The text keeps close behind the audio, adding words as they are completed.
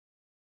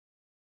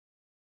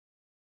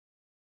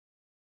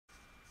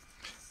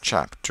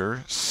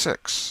Chapter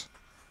 6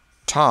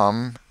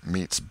 Tom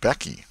Meets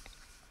Becky.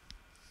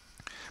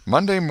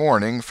 Monday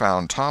morning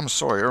found Tom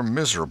Sawyer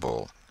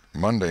miserable.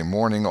 Monday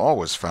morning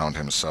always found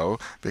him so,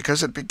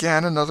 because it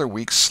began another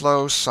week's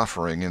slow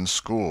suffering in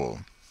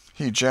school.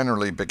 He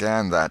generally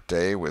began that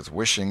day with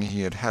wishing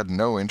he had had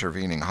no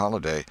intervening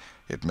holiday.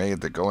 It made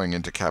the going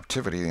into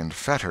captivity and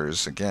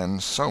fetters again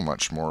so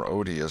much more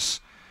odious.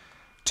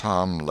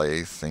 Tom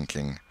lay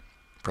thinking.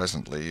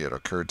 Presently it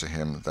occurred to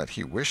him that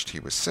he wished he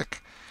was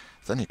sick.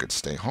 Then he could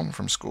stay home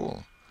from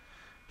school.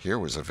 Here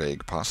was a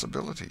vague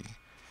possibility.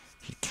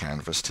 He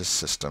canvassed his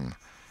system.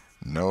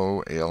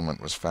 No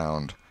ailment was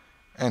found,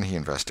 and he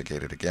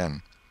investigated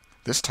again.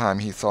 This time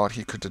he thought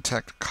he could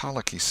detect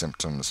colicky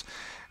symptoms,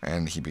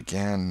 and he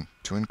began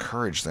to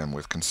encourage them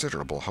with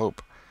considerable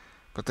hope.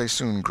 But they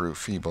soon grew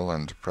feeble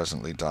and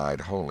presently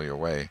died wholly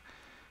away.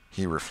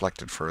 He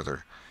reflected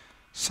further.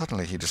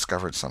 Suddenly he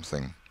discovered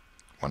something.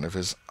 One of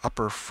his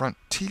upper front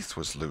teeth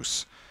was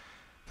loose.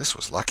 This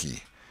was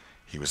lucky.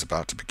 He was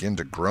about to begin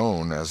to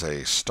groan as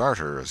a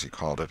starter, as he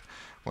called it,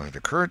 when it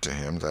occurred to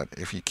him that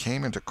if he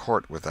came into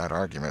court with that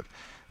argument,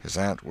 his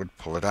aunt would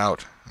pull it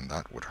out, and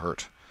that would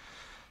hurt.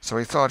 So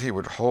he thought he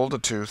would hold the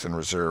tooth in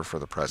reserve for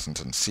the present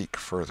and seek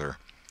further.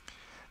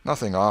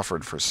 Nothing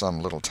offered for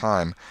some little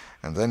time,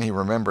 and then he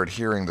remembered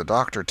hearing the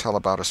doctor tell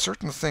about a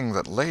certain thing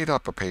that laid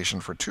up a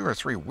patient for 2 or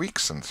 3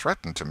 weeks and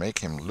threatened to make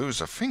him lose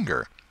a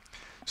finger.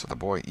 So the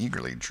boy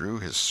eagerly drew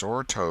his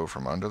sore toe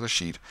from under the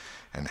sheet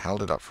and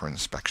held it up for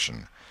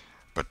inspection.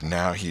 But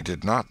now he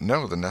did not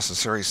know the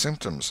necessary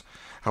symptoms.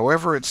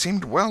 However, it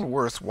seemed well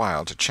worth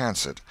while to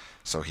chance it,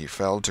 so he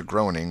fell to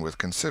groaning with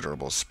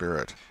considerable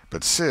spirit.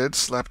 But Sid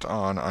slept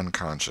on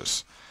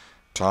unconscious.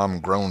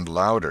 Tom groaned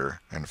louder,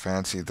 and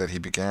fancied that he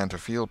began to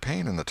feel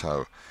pain in the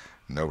toe.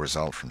 No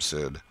result from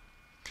Sid.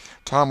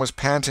 Tom was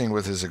panting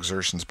with his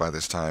exertions by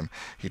this time.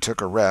 He took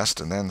a rest,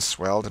 and then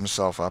swelled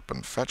himself up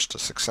and fetched a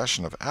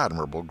succession of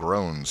admirable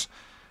groans.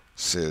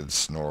 Sid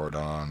snored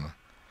on.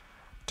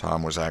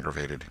 Tom was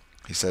aggravated.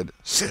 He said,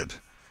 "Sid!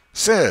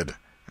 Sid!"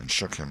 and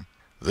shook him.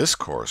 This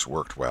course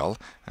worked well,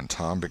 and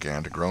Tom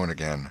began to groan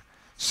again.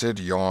 Sid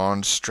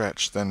yawned,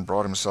 stretched, then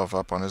brought himself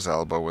up on his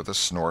elbow with a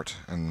snort,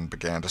 and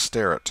began to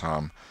stare at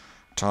Tom.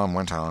 Tom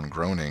went on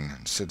groaning,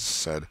 and Sid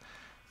said,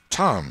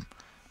 "Tom!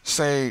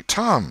 Say,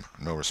 Tom!"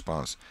 No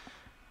response.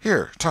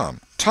 "Here,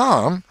 Tom!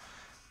 Tom!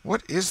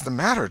 What is the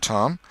matter,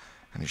 Tom?"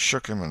 And he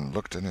shook him and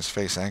looked in his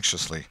face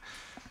anxiously.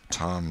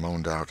 Tom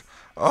moaned out,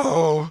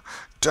 "Oh,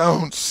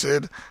 don't,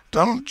 Sid!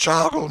 Don't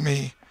joggle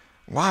me!"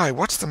 "Why,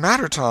 what's the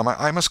matter, Tom?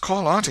 I must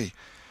call Auntie."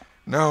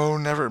 "No,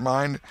 never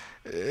mind.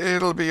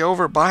 It'll be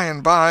over by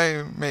and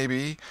by,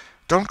 maybe.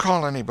 Don't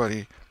call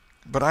anybody."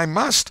 "But I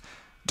must.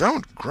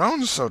 Don't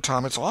groan so,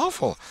 Tom. It's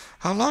awful.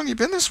 How long you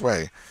been this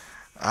way?"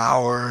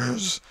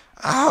 "Hours.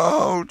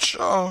 Ouch!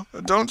 Oh,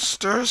 don't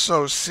stir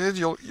so, Sid.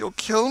 You'll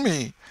kill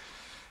me."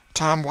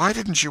 "Tom, why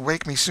didn't you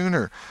wake me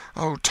sooner?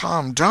 Oh,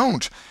 Tom,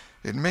 don't!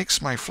 It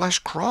makes my flesh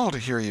crawl to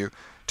hear you.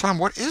 Tom,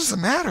 what is the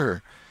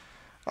matter?"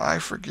 "I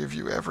forgive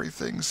you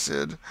everything,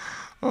 Sid.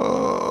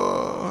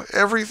 Oh,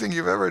 everything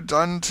you've ever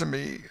done to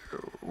me.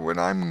 When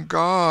I'm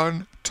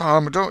gone—"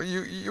 "Tom, don't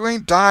you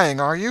ain't dying,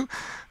 are you?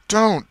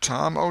 Don't,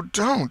 Tom. Oh,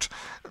 don't.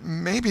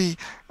 Maybe—"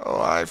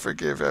 "Oh, I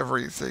forgive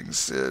everything,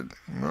 Sid.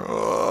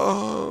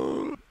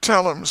 Oh,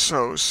 tell 'em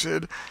so,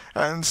 Sid.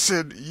 And,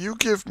 Sid, you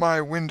give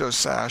my window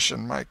sash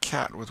and my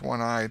cat with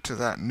one eye to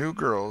that new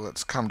girl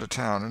that's come to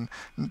town,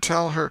 and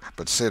tell her—"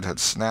 But Sid had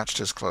snatched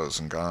his clothes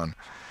and gone.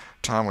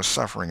 Tom was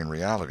suffering in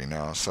reality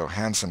now, so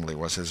handsomely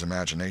was his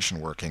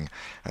imagination working,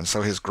 and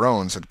so his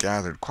groans had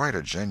gathered quite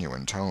a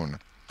genuine tone.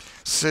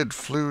 Sid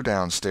flew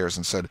downstairs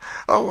and said,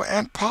 "Oh,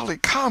 Aunt Polly,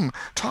 come!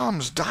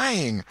 Tom's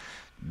dying."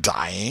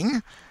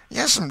 "Dying?"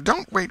 "Yes'm,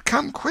 don't wait,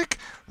 come quick."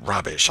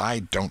 "Rubbish! I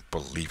don't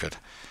believe it."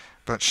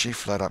 But she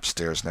fled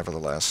upstairs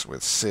nevertheless,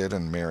 with Sid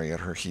and Mary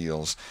at her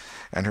heels,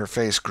 and her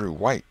face grew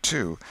white,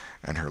 too,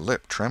 and her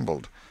lip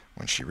trembled.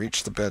 When she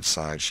reached the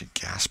bedside she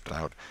gasped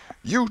out,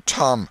 "You,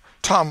 Tom!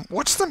 Tom,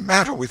 what's the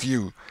matter with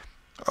you?"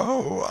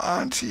 "Oh,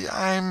 Auntie,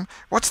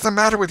 What's the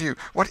matter with you?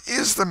 What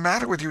is the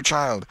matter with you,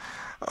 child?"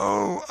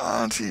 "Oh,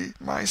 Auntie,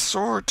 my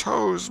sore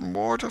toe's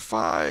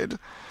mortified."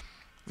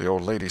 The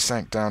old lady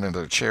sank down into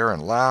a chair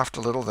and laughed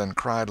a little, then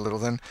cried a little,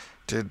 then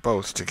did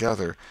both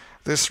together.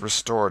 This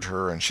restored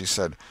her, and she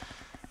said,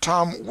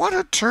 "Tom, what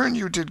a turn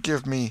you did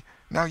give me!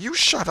 Now you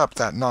shut up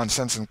that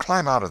nonsense and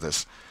climb out of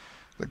this."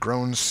 The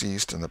groans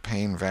ceased and the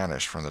pain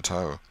vanished from the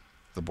toe.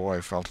 The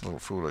boy felt a little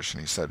foolish,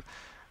 and he said,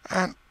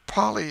 "Aunt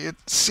Polly, it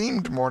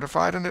seemed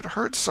mortified, and it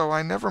hurt so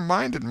I never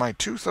minded my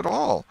tooth at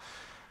all."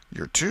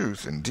 "Your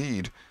tooth,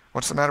 indeed!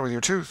 What's the matter with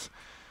your tooth?"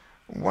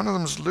 "One of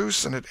them's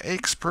loose, and it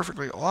aches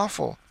perfectly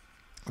awful."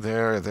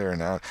 There,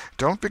 now,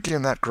 don't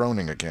begin that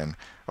groaning again.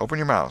 Open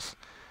your mouth."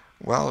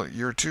 "Well,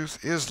 your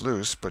tooth is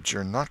loose, but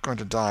you're not going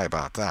to die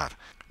about that.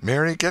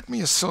 Mary, get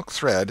me a silk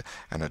thread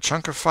and a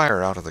chunk of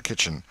fire out of the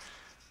kitchen."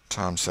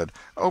 Tom said,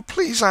 "Oh,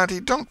 please, Auntie,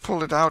 don't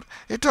pull it out.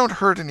 It don't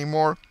hurt any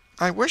more.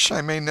 I wish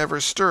I may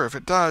never stir if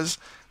it does.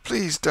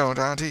 Please don't,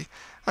 Auntie.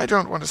 I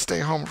don't want to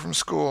stay home from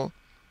school."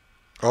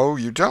 "Oh,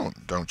 you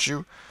don't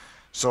you?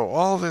 So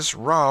all this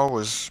row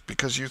was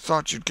because you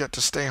thought you'd get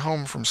to stay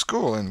home from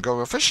school and go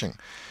a-fishing.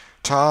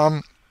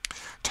 Tom,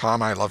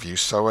 Tom, I love you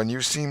so, and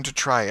you seem to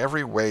try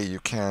every way you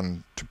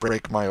can to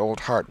break my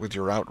old heart with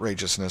your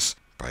outrageousness."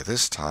 By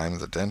this time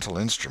the dental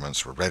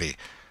instruments were ready.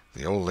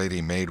 The old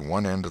lady made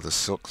one end of the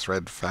silk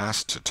thread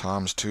fast to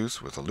Tom's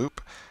tooth with a loop,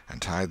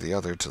 and tied the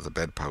other to the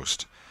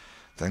bedpost.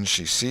 Then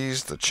she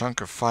seized the chunk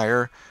of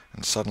fire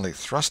and suddenly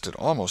thrust it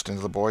almost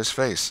into the boy's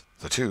face.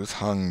 The tooth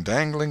hung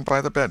dangling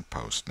by the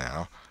bedpost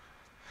now.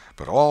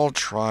 But all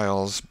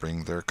trials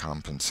bring their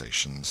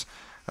compensations.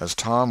 As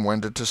Tom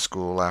wended to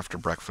school after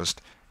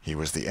breakfast, he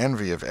was the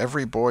envy of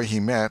every boy he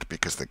met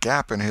because the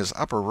gap in his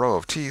upper row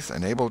of teeth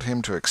enabled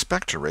him to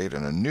expectorate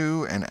in a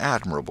new and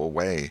admirable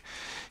way.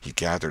 He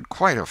gathered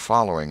quite a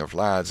following of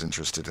lads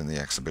interested in the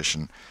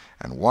exhibition,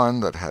 and one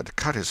that had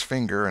cut his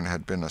finger and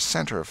had been a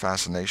center of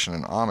fascination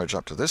and homage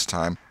up to this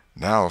time,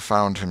 now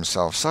found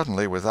himself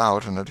suddenly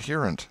without an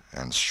adherent,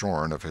 and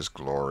shorn of his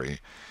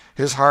glory.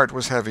 His heart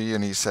was heavy,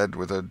 and he said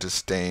with a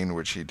disdain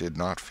which he did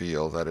not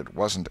feel that it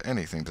wasn't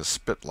anything to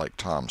spit like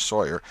Tom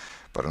Sawyer,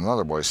 but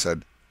another boy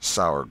said,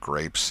 "Sour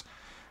grapes,"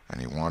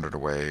 and he wandered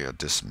away a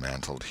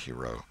dismantled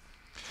hero.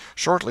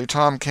 Shortly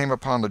Tom came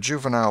upon the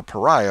juvenile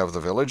pariah of the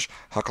village,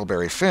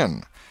 Huckleberry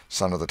Finn,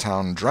 son of the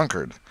town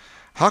drunkard.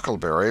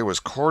 Huckleberry was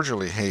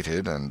cordially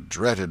hated and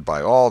dreaded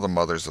by all the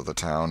mothers of the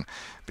town,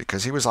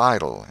 because he was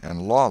idle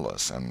and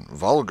lawless and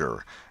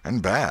vulgar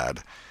and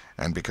bad,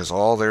 and because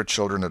all their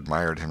children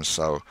admired him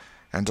so,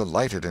 and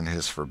delighted in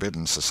his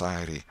forbidden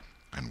society,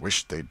 and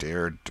wished they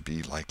dared to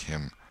be like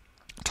him.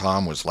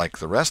 Tom was like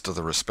the rest of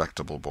the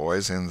respectable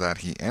boys in that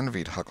he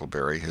envied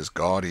Huckleberry his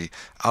gaudy,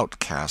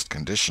 outcast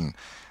condition,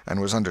 and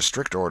was under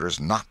strict orders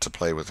not to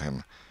play with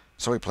him.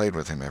 So he played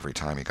with him every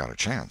time he got a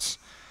chance.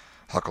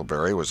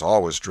 Huckleberry was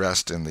always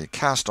dressed in the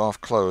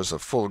cast-off clothes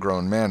of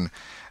full-grown men,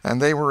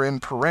 and they were in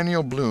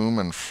perennial bloom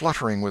and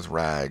fluttering with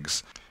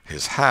rags.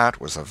 His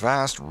hat was a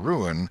vast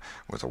ruin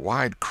with a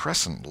wide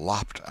crescent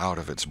lopped out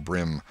of its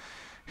brim.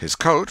 His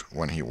coat,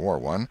 when he wore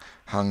one,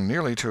 hung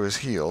nearly to his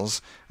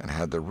heels, and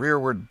had the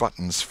rearward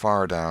buttons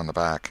far down the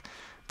back,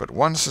 but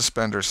one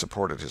suspender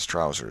supported his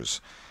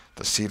trousers.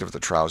 The seat of the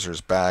trousers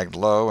bagged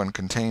low and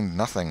contained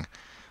nothing.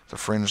 The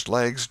fringed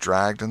legs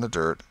dragged in the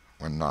dirt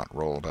when not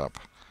rolled up.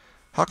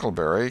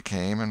 Huckleberry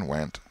came and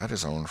went at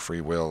his own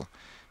free will.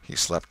 He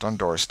slept on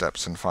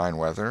doorsteps in fine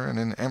weather and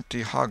in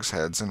empty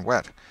hogsheads in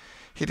wet.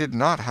 He did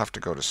not have to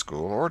go to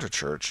school or to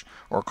church,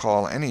 or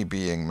call any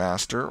being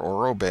master,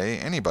 or obey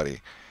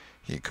anybody.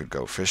 He could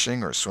go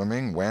fishing or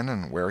swimming when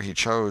and where he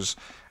chose,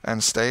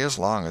 and stay as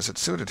long as it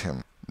suited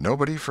him.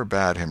 Nobody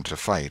forbade him to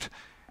fight.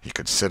 He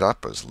could sit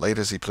up as late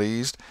as he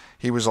pleased.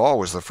 He was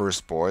always the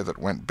first boy that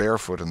went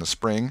barefoot in the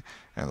spring,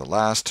 and the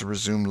last to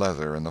resume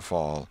leather in the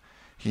fall.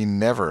 He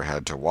never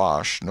had to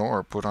wash,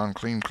 nor put on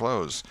clean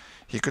clothes.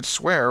 He could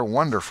swear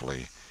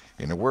wonderfully.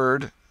 In a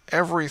word,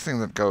 everything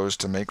that goes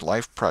to make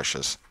life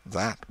precious,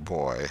 that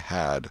boy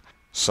had.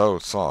 So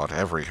thought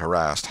every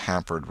harassed,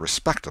 hampered,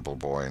 respectable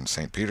boy in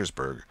St.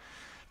 Petersburg.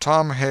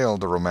 Tom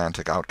hailed the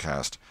romantic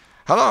outcast.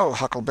 "Hello,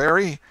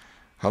 Huckleberry."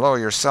 "Hello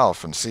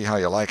yourself, and see how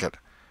you like it."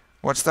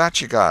 "What's that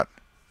you got?"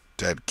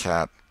 "Dead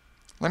cat."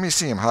 "Let me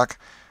see him, Huck.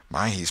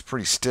 My, he's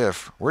pretty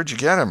stiff. Where'd you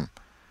get him?"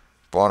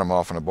 "Bought him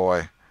off'n a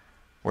boy."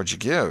 "What'd you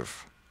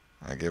give?"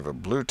 "I give a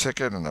blue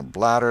ticket and a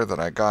bladder that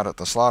I got at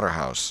the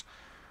slaughterhouse."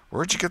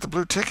 "Where'd you get the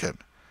blue ticket?"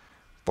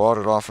 "Bought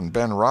it off'n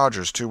Ben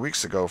Rogers 2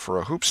 weeks ago for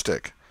a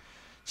hoopstick."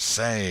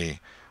 "Say,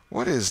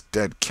 what is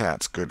dead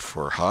cats good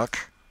for,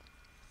 Huck?"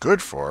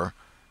 "Good for?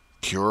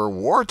 Cure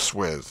warts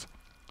with."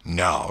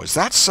 "No, is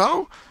that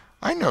so?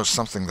 I know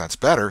something that's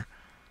better."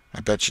 "I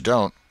bet you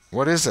don't.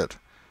 What is it?"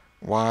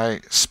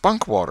 "Why,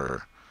 spunk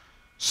water."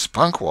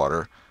 "Spunk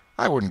water?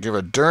 I wouldn't give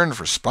a dern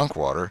for spunk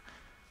water."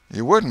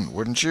 "You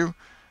wouldn't you?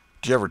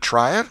 Do you ever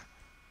try it?"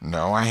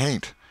 "No, I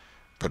hain't."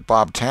 "But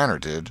Bob Tanner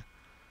did."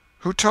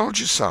 "Who told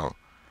you so?"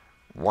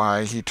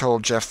 "Why, he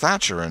told Jeff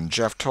Thatcher, and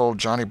Jeff told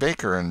Johnny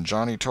Baker, and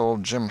Johnny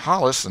told Jim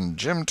Hollis, and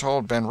Jim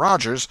told Ben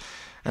Rogers,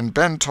 and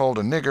Ben told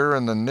a nigger,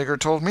 and the nigger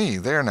told me.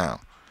 There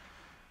now."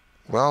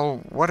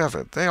 "Well, what of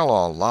it? They'll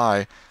all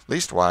lie.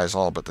 Leastwise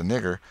all but the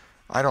nigger.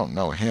 I don't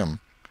know him.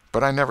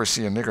 But I never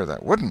see a nigger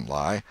that wouldn't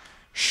lie."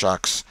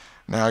 "Shucks!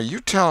 Now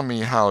you tell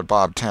me how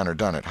Bob Tanner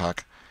done it,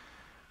 Huck."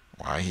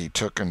 "Why, he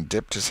took and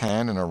dipped his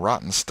hand in a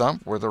rotten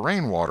stump where the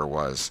rain-water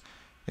was."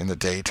 "In the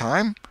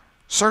daytime?"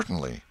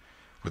 "Certainly."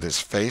 "With his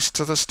face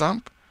to the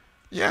stump?"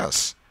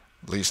 "Yes.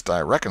 Least I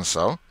reckon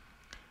so."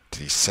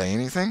 "Did he say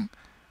anything?"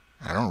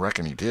 "I don't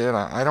reckon he did.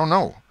 I don't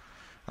know."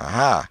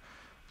 "Aha!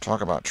 Talk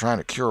about trying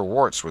to cure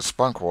warts with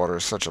spunk water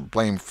such a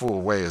blame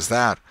fool way as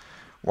that.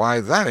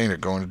 Why, that ain't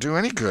a-going to do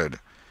any good.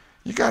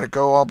 You got to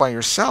go all by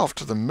yourself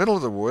to the middle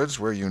of the woods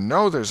where you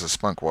know there's a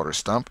spunk water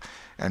stump,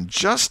 and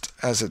just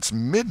as it's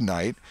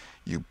midnight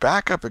you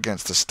back up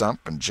against the stump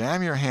and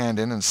jam your hand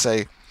in and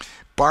say,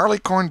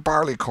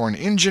 'Barleycorn,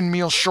 Injun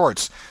meal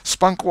shorts,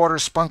 spunk water,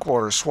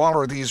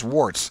 swaller these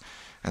warts.'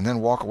 and then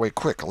walk away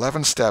quick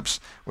 11 steps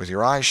with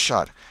your eyes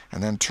shut,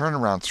 and then turn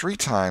around 3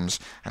 times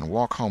and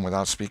walk home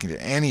without speaking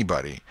to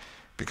anybody,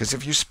 because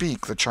if you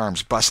speak, the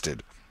charm's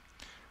busted."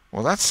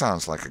 "Well, that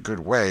sounds like a good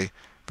way,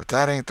 but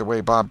that ain't the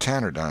way Bob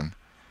Tanner done."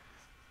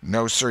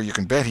 "No, sir, you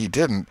can bet he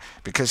didn't,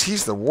 because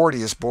he's the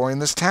wartiest boy in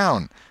this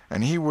town,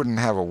 and he wouldn't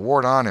have a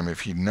wart on him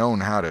if he'd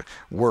known how to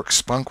work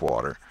spunk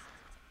water.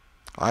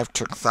 I've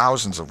took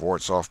thousands of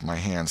warts off my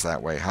hands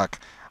that way, Huck.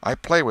 I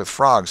play with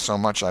frogs so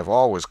much I've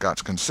always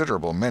got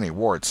considerable many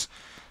warts.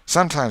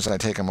 Sometimes I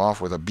take 'em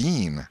off with a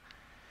bean."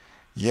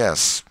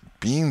 "Yes,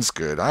 bean's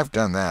good. I've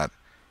done that."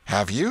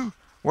 "Have you?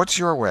 What's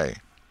your way?"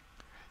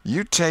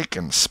 "You take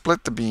and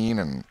split the bean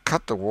and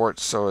cut the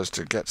wart so as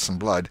to get some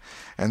blood,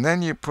 and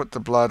then you put the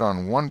blood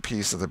on one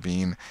piece of the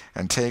bean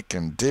and take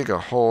and dig a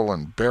hole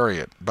and bury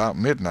it about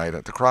midnight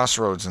at the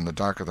crossroads in the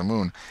dark of the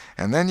moon,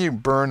 and then you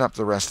burn up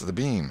the rest of the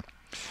bean.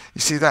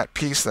 You see, that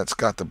piece that's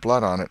got the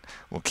blood on it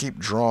will keep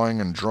drawing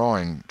and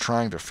drawing,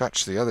 trying to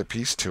fetch the other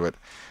piece to it,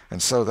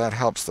 and so that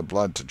helps the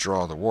blood to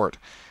draw the wart,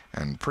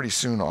 and pretty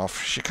soon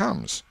off she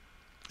comes."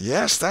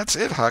 "Yes, that's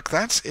it, Huck,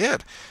 that's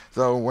it.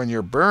 Though when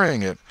you're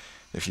burying it,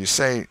 if you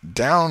say,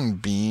 'Down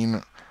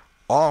bean,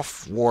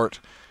 off wart,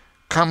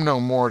 come no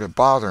more to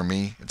bother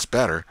me,' it's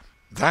better.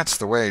 That's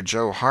the way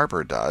Joe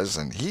Harper does,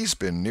 and he's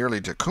been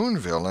nearly to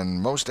Coonville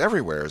and most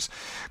everywheres.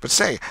 But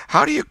say,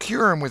 how do you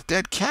cure 'em with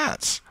dead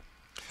cats?"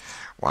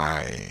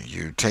 "Why,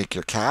 you take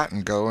your cat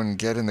and go and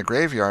get in the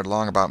graveyard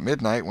long about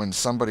midnight when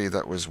somebody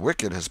that was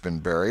wicked has been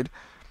buried.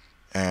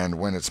 And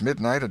when it's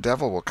midnight a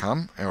devil will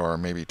come, or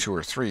maybe 2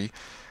 or 3,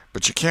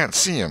 but you can't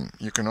see 'em.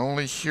 You can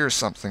only hear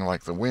something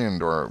like the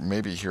wind, or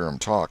maybe hear 'em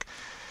talk.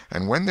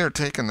 And when they're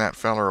taking that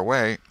feller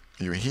away,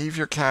 you heave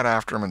your cat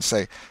after 'em and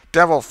say,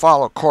 'Devil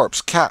follow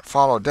corpse, cat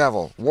follow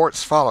devil,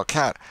 warts follow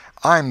cat,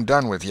 I'm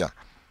done with you.'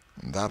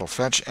 And that'll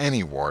fetch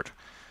any wart."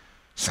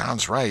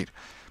 "Sounds right.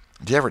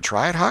 Did you ever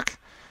try it, Huck?"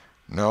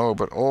 "No,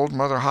 but old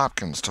Mother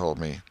Hopkins told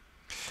me."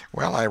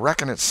 "Well, I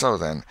reckon it's so,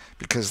 then,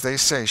 because they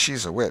say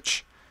she's a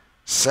witch."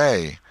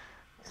 "Say!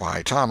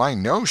 Why, Tom, I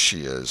know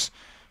she is.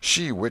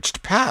 She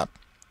witched Pap.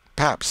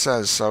 Pap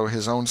says so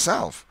his own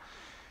self.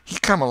 He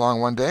come along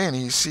one day and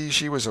he see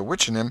she was a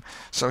witching him,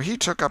 so he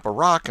took up a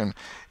rock, and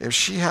if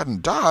she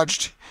hadn't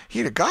dodged,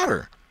 he'd a got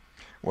her.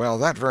 Well,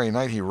 that very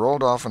night he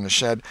rolled off in the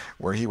shed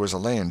where he was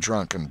a-layin'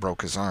 drunk and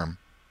broke his arm."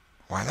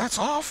 "Why, that's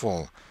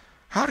awful.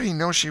 How did he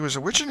know she was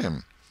a witching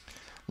him?"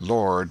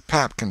 "Lord,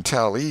 Pap can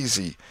tell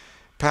easy.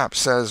 Pap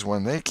says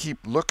when they keep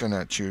looking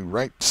at you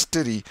right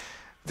stiddy,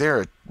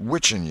 they're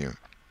a-witching you,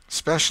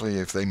 especially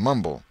if they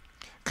mumble.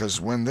 'Cause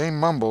when they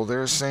mumble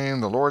they're saying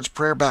the Lord's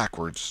Prayer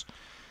backwards.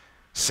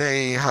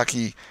 Say,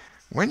 Hucky,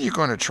 when you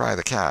going to try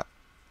the cat?"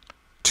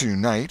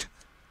 "Tonight.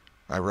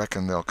 I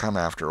reckon they'll come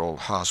after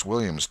old Hoss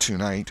Williams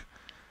tonight."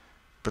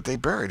 "But they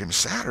buried him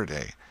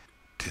Saturday.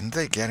 Didn't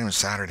they get him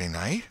Saturday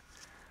night?"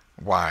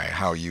 "Why,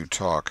 how you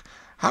talk.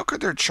 How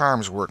could their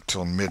charms work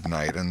till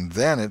midnight, and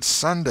then it's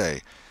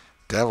Sunday?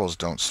 Devils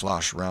don't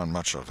slosh around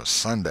much of a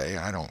Sunday,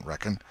 I don't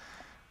reckon."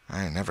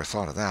 "I never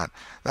thought of that."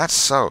 "That's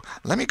so.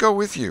 Let me go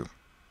with you."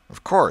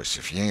 "Of course,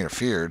 if you ain't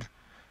afeard."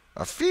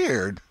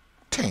 "Afeard?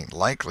 'Tain't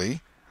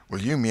likely.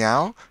 Will you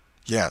meow?"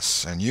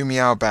 "Yes, and you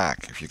meow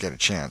back, if you get a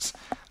chance.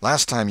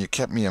 Last time you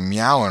kept me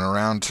a-meowing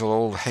around till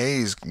old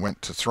Hayes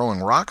went to throwing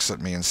rocks at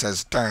me and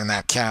says, 'Darn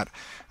that cat,'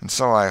 and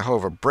so I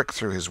hove a brick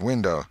through his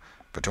window.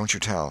 But don't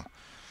you tell."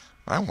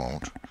 "I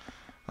won't.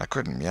 I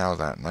couldn't meow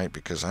that night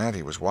because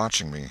Auntie was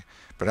watching me,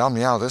 but I'll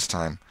meow this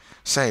time.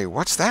 Say,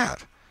 what's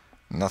that?"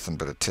 "Nothing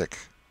but a tick."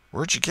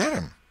 "Where'd you get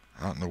him?"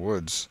 "Out in the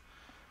woods."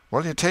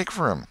 "What'll you take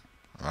for him?"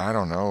 "I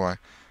don't know.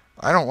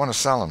 I don't want to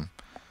sell him."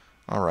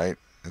 "All right.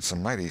 It's a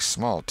mighty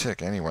small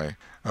tick, anyway."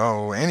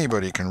 "Oh,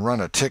 anybody can run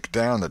a tick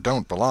down that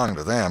don't belong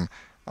to them.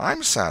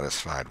 I'm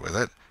satisfied with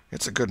it.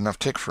 It's a good enough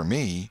tick for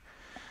me."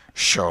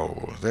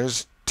 "Sho!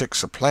 There's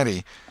ticks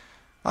a-plenty.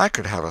 I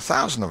could have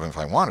 1,000 of 'em if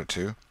I wanted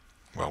to."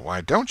 "Well,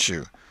 why don't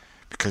you?"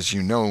 "Because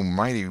you know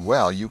mighty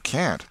well you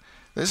can't.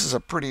 This is a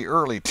pretty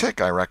early tick,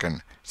 I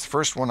reckon. It's the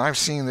first one I've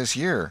seen this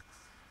year."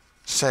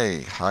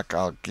 "Say, Huck,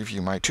 I'll give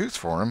you my tooth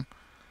for him."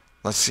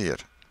 "Let's see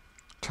it."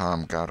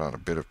 Tom got out a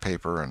bit of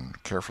paper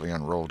and carefully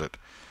unrolled it.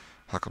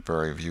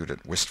 Huckleberry viewed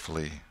it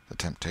wistfully. The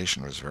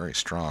temptation was very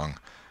strong.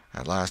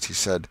 At last he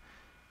said,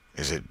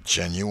 "Is it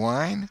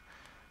genuine?"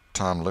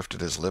 Tom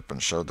lifted his lip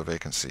and showed the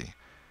vacancy.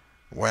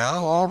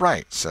 "Well, all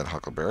right," said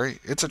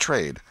Huckleberry. "It's a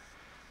trade."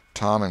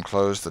 Tom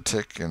enclosed the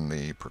tick in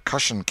the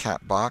percussion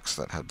cap box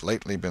that had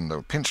lately been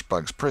the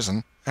pinchbug's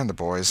prison, and the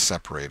boys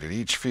separated,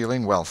 each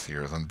feeling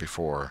wealthier than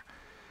before.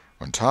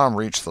 When Tom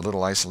reached the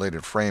little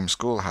isolated frame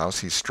schoolhouse,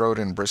 he strode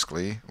in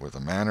briskly, with the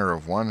manner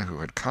of one who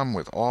had come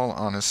with all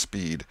honest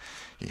speed.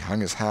 He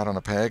hung his hat on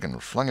a peg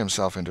and flung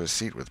himself into his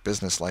seat with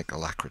businesslike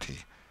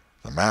alacrity.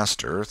 The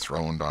master,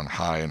 throned on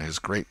high in his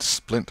great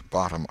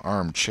splint-bottom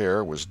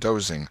arm-chair, was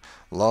dozing,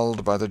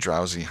 lulled by the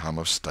drowsy hum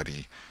of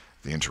study.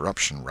 The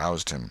interruption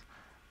roused him.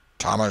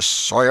 "Thomas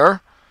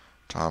Sawyer?"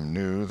 Tom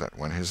knew that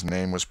when his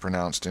name was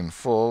pronounced in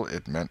full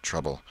it meant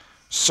trouble.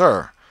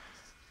 "Sir."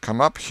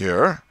 "Come up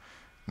here."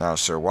 Now,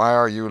 sir, why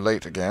are you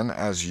late again,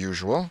 as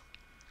usual?"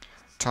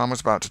 Tom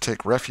was about to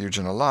take refuge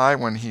in a lie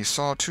when he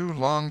saw two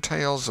long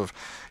tails of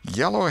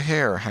yellow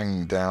hair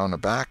hanging down a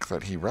back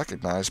that he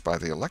recognized by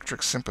the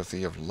electric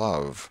sympathy of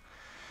love.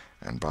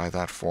 And by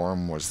that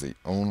form was the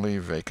only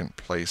vacant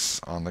place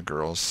on the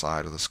girl's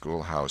side of the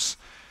schoolhouse.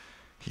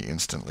 He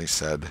instantly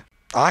said,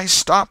 "I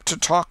stopped to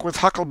talk with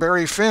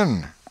Huckleberry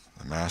Finn."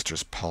 The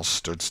master's pulse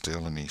stood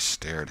still, and he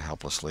stared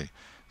helplessly.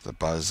 The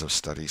buzz of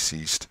study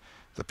ceased.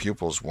 The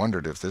pupils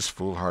wondered if this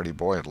foolhardy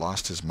boy had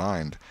lost his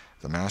mind.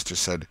 The master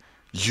said,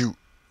 You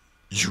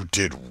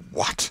did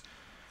what?"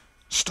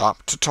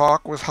 "Stopped to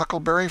talk with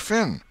Huckleberry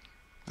Finn."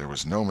 There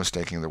was no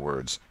mistaking the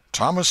words.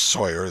 "Thomas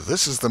Sawyer,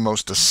 this is the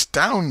most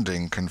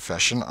astounding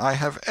confession I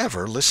have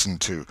ever listened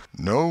to.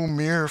 No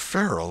mere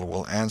ferule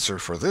will answer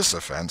for this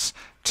offense.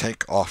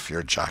 Take off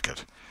your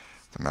jacket."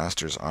 The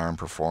master's arm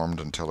performed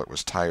until it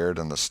was tired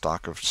and the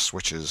stock of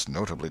switches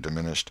notably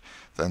diminished.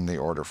 Then the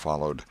order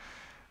followed,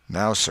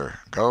 "Now, sir,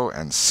 go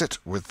and sit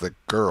with the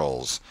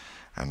girls,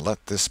 and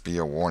let this be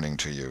a warning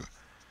to you."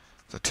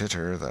 The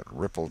titter that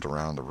rippled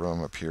around the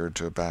room appeared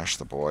to abash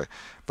the boy,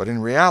 but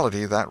in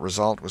reality that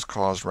result was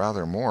caused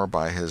rather more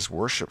by his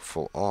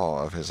worshipful awe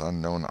of his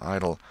unknown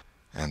idol,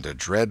 and a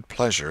dread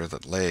pleasure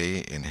that lay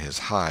in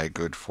his high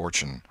good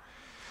fortune.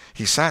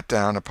 He sat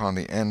down upon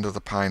the end of the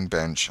pine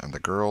bench, and the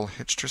girl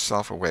hitched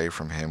herself away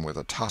from him with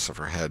a toss of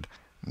her head.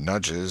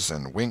 Nudges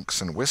and winks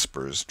and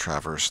whispers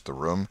traversed the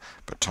room,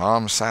 but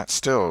Tom sat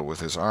still with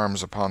his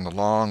arms upon the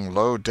long,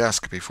 low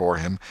desk before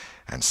him,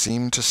 and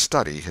seemed to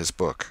study his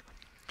book.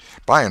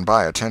 By and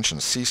by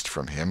attention ceased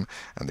from him,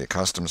 and the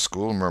accustomed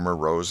school murmur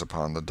rose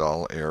upon the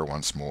dull air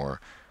once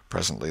more.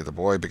 Presently the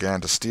boy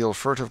began to steal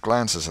furtive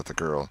glances at the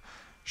girl.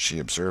 She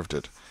observed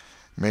it,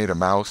 made a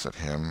mouth at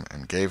him,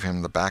 and gave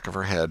him the back of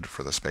her head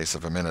for the space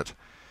of a minute.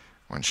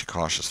 When she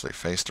cautiously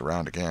faced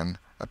around again,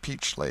 a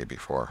peach lay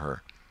before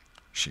her.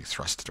 She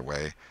thrust it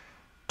away.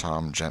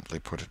 Tom gently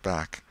put it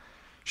back.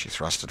 She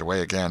thrust it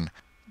away again,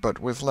 but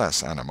with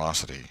less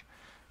animosity.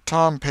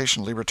 Tom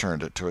patiently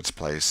returned it to its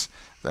place.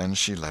 Then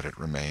she let it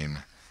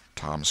remain.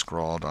 Tom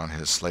scrawled on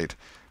his slate,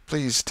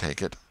 "Please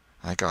take it.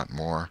 I got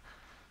more."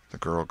 The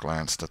girl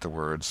glanced at the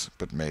words,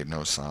 but made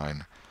no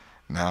sign.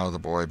 Now the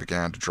boy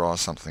began to draw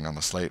something on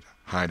the slate,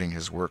 hiding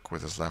his work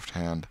with his left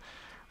hand.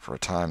 For a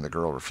time the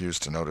girl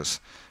refused to notice,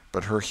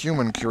 but her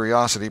human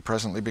curiosity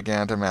presently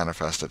began to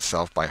manifest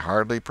itself by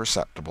hardly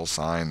perceptible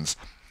signs.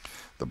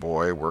 The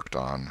boy worked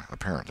on,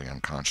 apparently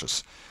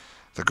unconscious.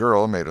 The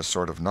girl made a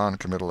sort of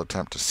non-committal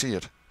attempt to see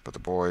it, but the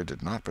boy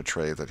did not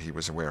betray that he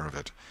was aware of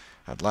it.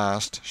 At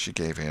last she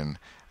gave in,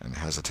 and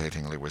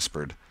hesitatingly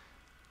whispered,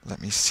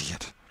 "Let me see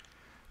it."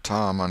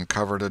 Tom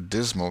uncovered a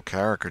dismal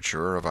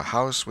caricature of a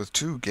house with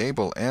two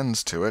gable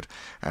ends to it,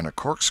 and a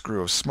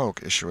corkscrew of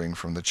smoke issuing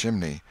from the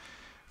chimney.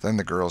 Then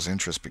the girl's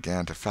interest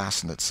began to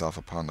fasten itself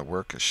upon the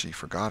work as she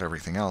forgot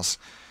everything else.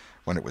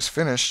 When it was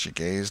finished she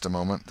gazed a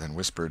moment, then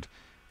whispered,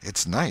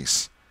 "It's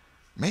nice.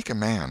 Make a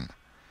man."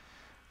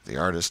 The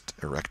artist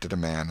erected a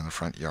man in the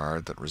front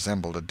yard that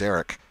resembled a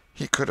derrick.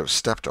 He could have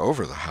stepped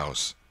over the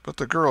house, but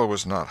the girl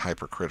was not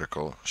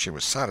hypercritical. She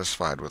was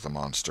satisfied with the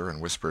monster,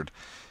 and whispered,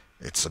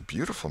 "It's a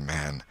beautiful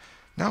man.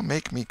 Now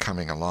make me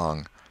coming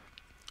along."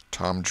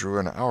 Tom drew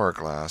an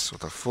hourglass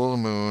with a full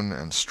moon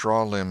and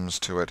straw limbs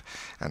to it,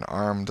 and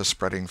armed the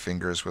spreading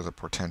fingers with a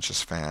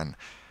portentous fan.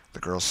 The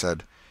girl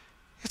said,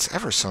 "It's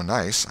ever so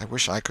nice. I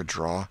wish I could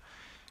draw."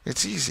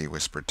 "It's easy,"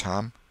 whispered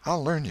Tom.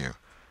 "I'll learn you."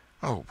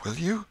 "Oh, will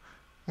you?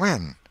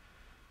 When?"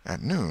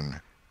 "At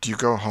noon. Do you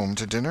go home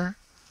to dinner?"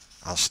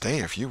 "I'll stay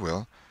if you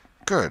will."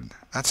 "Good.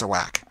 That's a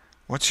whack.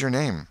 What's your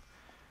name?"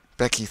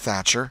 "Becky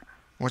Thatcher."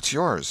 "What's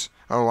yours?"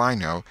 "Oh, I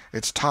know.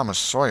 It's Thomas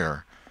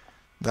Sawyer."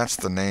 "That's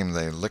the name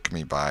they lick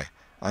me by.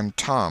 I'm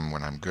Tom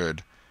when I'm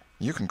good.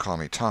 You can call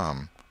me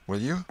Tom. Will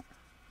you?"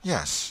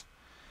 "Yes."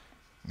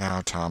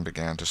 Now Tom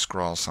began to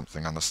scrawl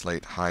something on the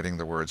slate, hiding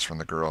the words from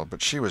the girl,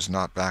 but she was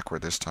not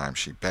backward this time.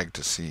 She begged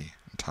to see.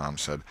 And Tom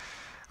said,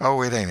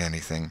 "Oh, it ain't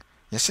anything."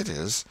 "Yes, it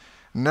is."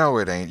 "No,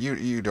 it ain't.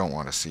 You don't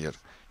want to see it."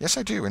 "Yes,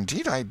 I do.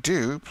 Indeed I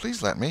do.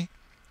 Please let me."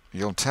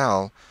 "You'll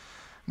tell."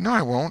 "No,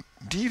 I won't.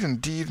 Deed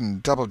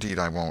and double deed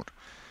I won't."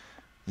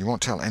 "You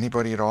won't tell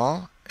anybody at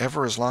all?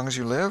 Ever as long as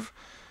you live?"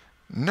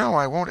 "No,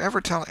 I won't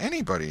ever tell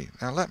anybody.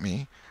 Now let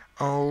me."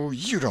 "Oh,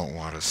 you don't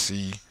want to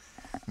see."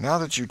 "Now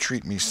that you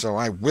treat me so,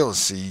 I will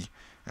see."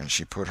 And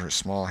she put her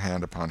small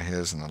hand upon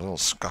his, and a little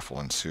scuffle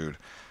ensued,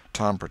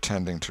 Tom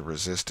pretending to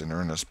resist in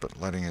earnest, but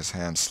letting his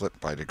hand slip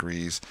by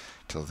degrees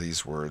till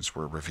these words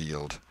were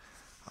revealed,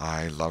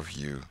 "I love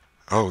you."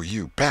 "Oh,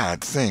 you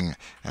bad thing!"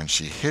 And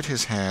she hit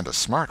his hand a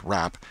smart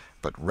rap,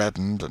 but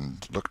reddened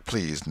and looked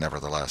pleased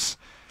nevertheless.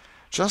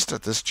 Just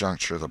at this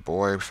juncture the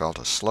boy felt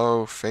a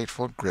slow,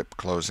 fateful grip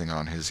closing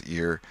on his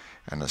ear,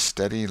 and a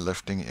steady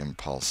lifting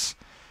impulse.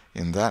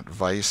 In that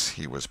vice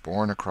he was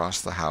borne across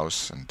the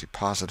house and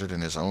deposited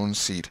in his own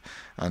seat,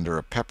 under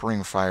a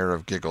peppering fire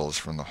of giggles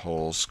from the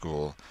whole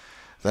school.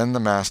 Then the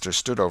master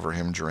stood over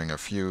him during a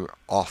few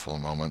awful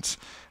moments,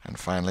 and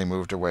finally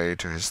moved away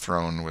to his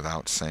throne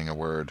without saying a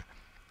word.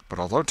 But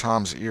although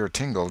Tom's ear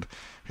tingled,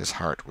 His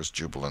heart was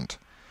jubilant.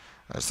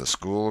 As the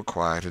school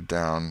quieted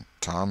down,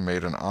 Tom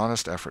made an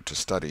honest effort to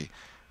study,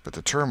 but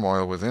the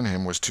turmoil within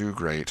him was too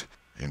great.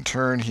 In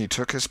turn he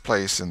took his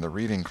place in the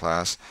reading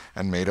class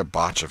and made a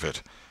botch of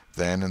it,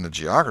 then in the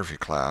geography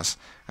class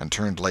and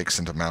turned lakes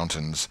into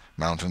mountains,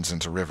 mountains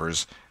into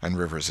rivers, and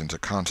rivers into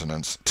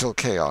continents, till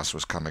chaos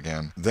was come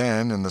again.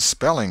 Then in the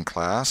spelling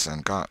class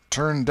and got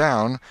turned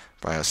down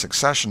by a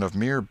succession of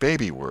mere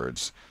baby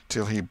words,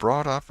 till he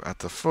brought up at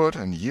the foot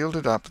and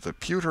yielded up the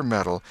pewter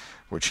medal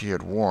which he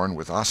had worn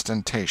with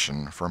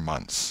ostentation for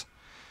months.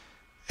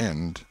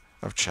 End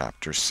of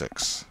chapter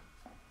 6.